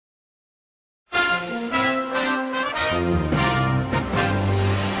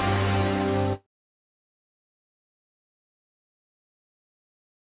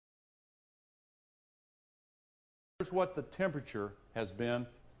Here's what the temperature has been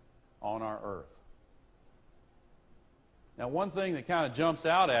on our Earth. Now, one thing that kind of jumps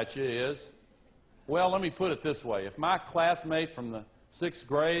out at you is, well, let me put it this way. If my classmate from the 6th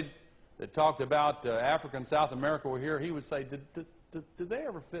grade that talked about Africa and South America were here, he would say, did they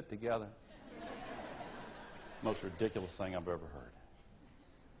ever fit together? Most ridiculous thing I've ever heard.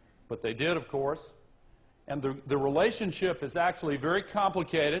 But they did, of course. And the relationship is actually very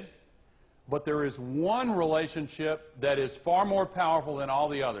complicated. But there is one relationship that is far more powerful than all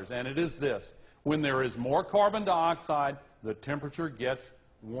the others, and it is this. When there is more carbon dioxide, the temperature gets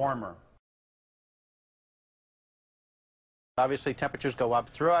warmer. Obviously, temperatures go up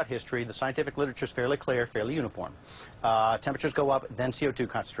throughout history. The scientific literature is fairly clear, fairly uniform. Temperatures go up, then CO2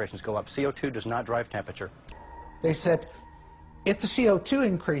 concentrations go up. CO2 does not drive temperature. They said if the CO2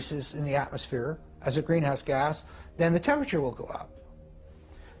 increases in the atmosphere as a greenhouse gas, then the temperature will go up.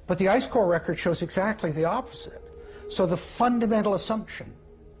 But the ice core record shows exactly the opposite. So the fundamental assumption,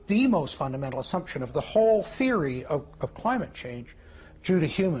 the most fundamental assumption of the whole theory of climate change due to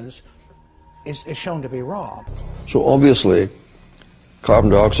humans is shown to be wrong. So obviously,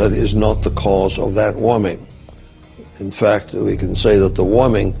 carbon dioxide is not the cause of that warming. In fact, we can say that the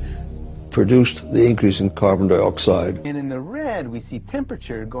warming produced the increase in carbon dioxide. And in the red, we see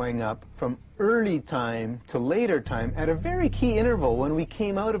temperature going up from early time to later time at a very key interval when we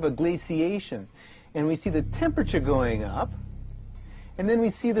came out of a glaciation. And we see the temperature going up, and then we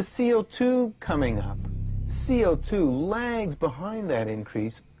see the CO2 coming up. CO2 lags behind that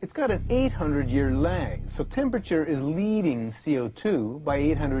increase. It's got an 800-year lag. So temperature is leading CO2 by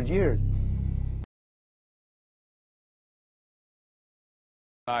 800 years.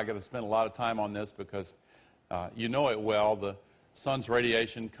 I got to spend a lot of time on this because you know it well. The sun's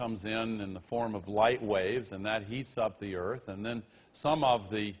radiation comes in the form of light waves, and that heats up the Earth. And then some of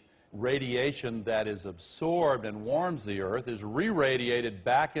the radiation that is absorbed and warms the Earth is re-radiated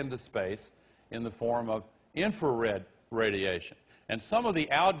back into space in the form of infrared radiation. And some of the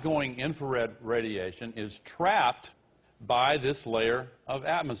outgoing infrared radiation is trapped by this layer of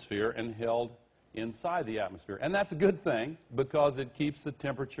atmosphere and held inside the atmosphere. And that's a good thing because it keeps the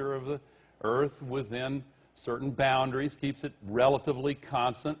temperature of the Earth within certain boundaries, keeps it relatively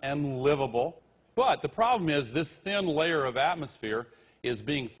constant and livable. But the problem is this thin layer of atmosphere is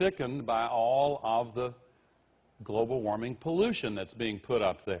being thickened by all of the global warming pollution that's being put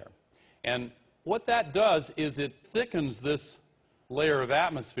up there. And what that does is it thickens this layer of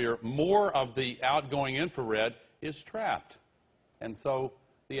atmosphere. More of the outgoing infrared is trapped. And so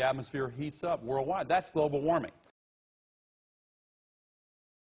the atmosphere heats up worldwide. That's global warming.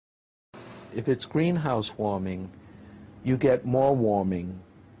 If it's greenhouse warming, you get more warming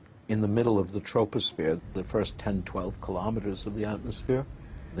in the middle of the troposphere, the first 10, 12 kilometers of the atmosphere,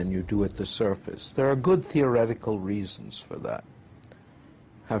 than you do at the surface. There are good theoretical reasons for that,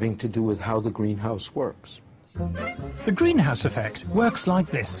 having to do with how the greenhouse works. The greenhouse effect works like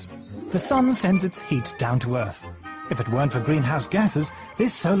this. The sun sends its heat down to Earth. If it weren't for greenhouse gases,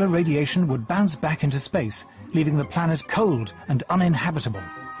 this solar radiation would bounce back into space, leaving the planet cold and uninhabitable.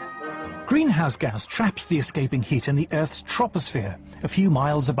 Greenhouse gas traps the escaping heat in the Earth's troposphere, a few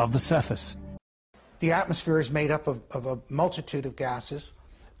miles above the surface. The atmosphere is made up of a multitude of gases.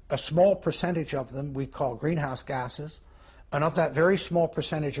 A small percentage of them we call greenhouse gases. And of that very small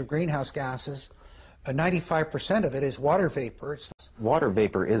percentage of greenhouse gases, 95% of it is water vapor. Water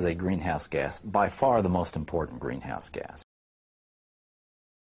vapor is a greenhouse gas, by far the most important greenhouse gas.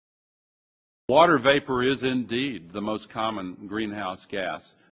 Water vapor is indeed the most common greenhouse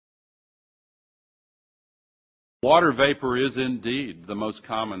gas. Water vapor is indeed the most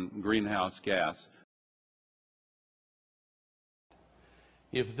common greenhouse gas.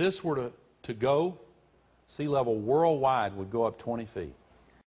 If this were to go, sea level worldwide would go up 20 feet.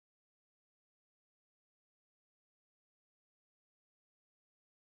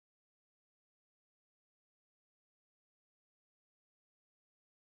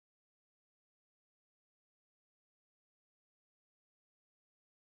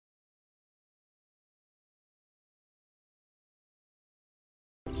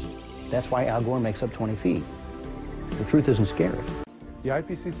 That's why Al Gore makes up 20 feet. The truth isn't scary. The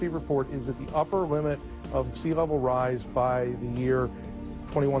IPCC report is that the upper limit of sea level rise by the year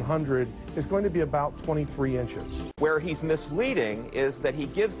 2100 is going to be about 23 inches. Where he's misleading is that he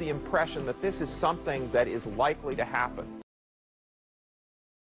gives the impression that this is something that is likely to happen.